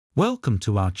Welcome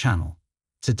to our channel.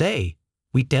 Today,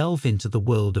 we delve into the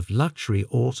world of luxury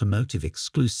automotive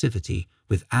exclusivity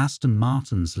with Aston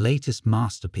Martin's latest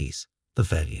masterpiece, the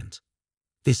Valiant.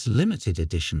 This limited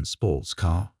edition sports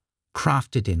car,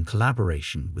 crafted in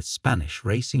collaboration with Spanish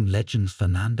racing legend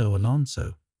Fernando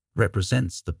Alonso,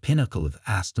 represents the pinnacle of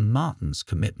Aston Martin's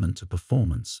commitment to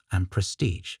performance and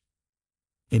prestige.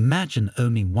 Imagine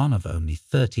owning one of only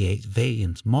 38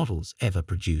 Valiant models ever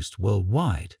produced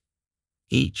worldwide,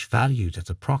 each valued at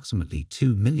approximately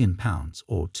 £2 million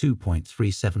or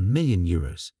 €2.37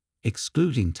 million,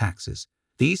 excluding taxes.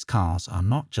 These cars are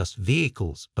not just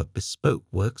vehicles but bespoke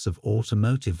works of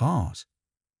automotive art.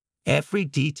 Every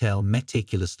detail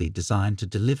meticulously designed to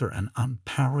deliver an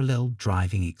unparalleled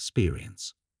driving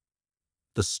experience.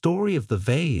 The story of the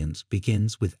Valiant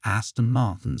begins with Aston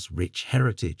Martin's rich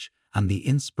heritage and the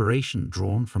inspiration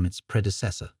drawn from its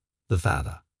predecessor, the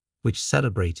Valor, which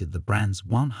celebrated the brand's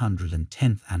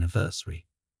 110th anniversary.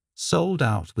 Sold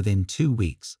out within 2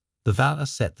 weeks, the Valor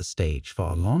set the stage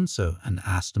for Alonso and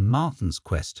Aston Martin's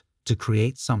quest to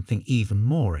create something even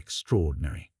more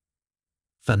extraordinary.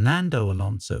 Fernando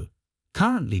Alonso,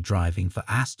 currently driving for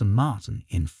Aston Martin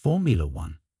in Formula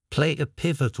One, played a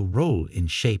pivotal role in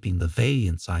shaping the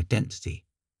Valiant's identity.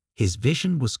 His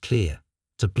vision was clear: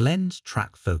 to blend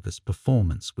track-focused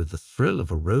performance with the thrill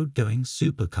of a road-going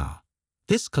supercar.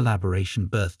 This collaboration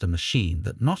birthed a machine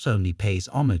that not only pays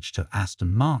homage to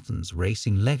Aston Martin's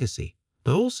racing legacy,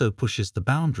 but also pushes the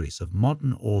boundaries of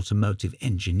modern automotive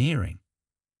engineering.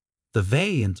 The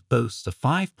Valiant boasts a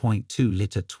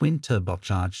 5.2-litre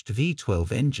twin-turbocharged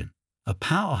V12 engine, a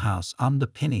powerhouse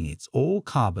underpinning its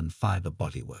all-carbon fiber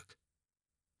bodywork.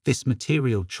 This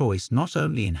material choice not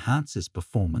only enhances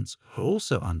performance but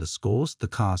also underscores the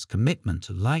car's commitment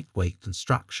to lightweight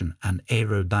construction and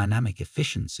aerodynamic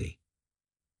efficiency.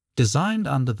 Designed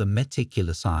under the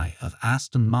meticulous eye of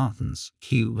Aston Martin's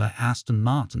Aston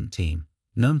Martin team,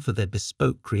 known for their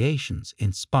bespoke creations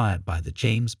inspired by the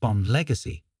James Bond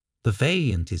legacy, the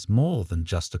Valiant is more than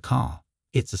just a car.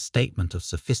 It's a statement of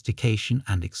sophistication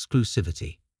and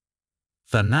exclusivity.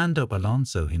 Fernando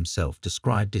Alonso himself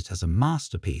described it as a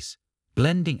masterpiece,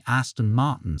 blending Aston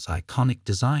Martin's iconic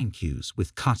design cues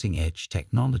with cutting-edge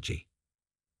technology.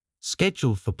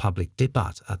 Scheduled for public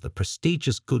debut at the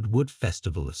prestigious Goodwood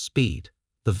Festival of Speed,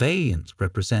 the Valiant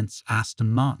represents Aston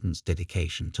Martin's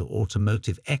dedication to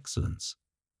automotive excellence.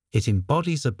 It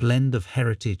embodies a blend of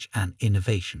heritage and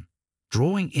innovation,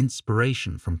 drawing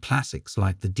inspiration from classics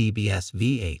like the DBS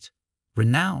V8,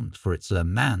 renowned for its Le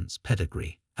Mans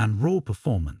pedigree and raw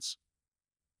performance.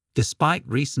 Despite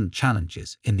recent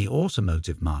challenges in the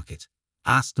automotive market,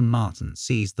 Aston Martin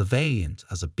sees the Valiant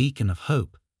as a beacon of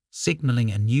hope, signaling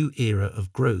a new era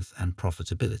of growth and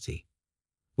profitability.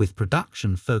 With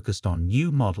production focused on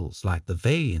new models like the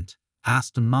Valiant,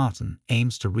 Aston Martin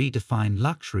aims to redefine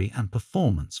luxury and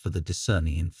performance for the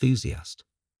discerning enthusiast.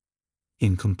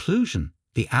 In conclusion,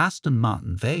 the Aston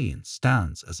Martin Valiant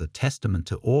stands as a testament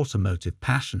to automotive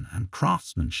passion and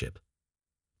craftsmanship.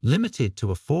 Limited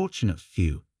to a fortunate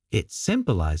few, it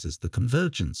symbolizes the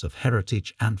convergence of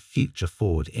heritage and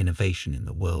future-forward innovation in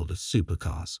the world of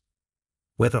supercars.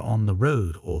 Whether on the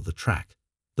road or the track,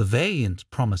 the Valiant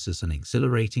promises an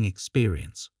exhilarating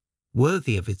experience,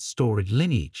 worthy of its storied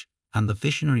lineage and the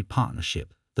visionary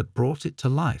partnership that brought it to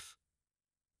life.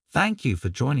 Thank you for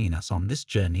joining us on this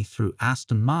journey through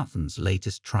Aston Martin's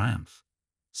latest triumph.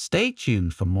 Stay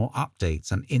tuned for more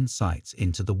updates and insights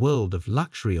into the world of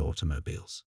luxury automobiles.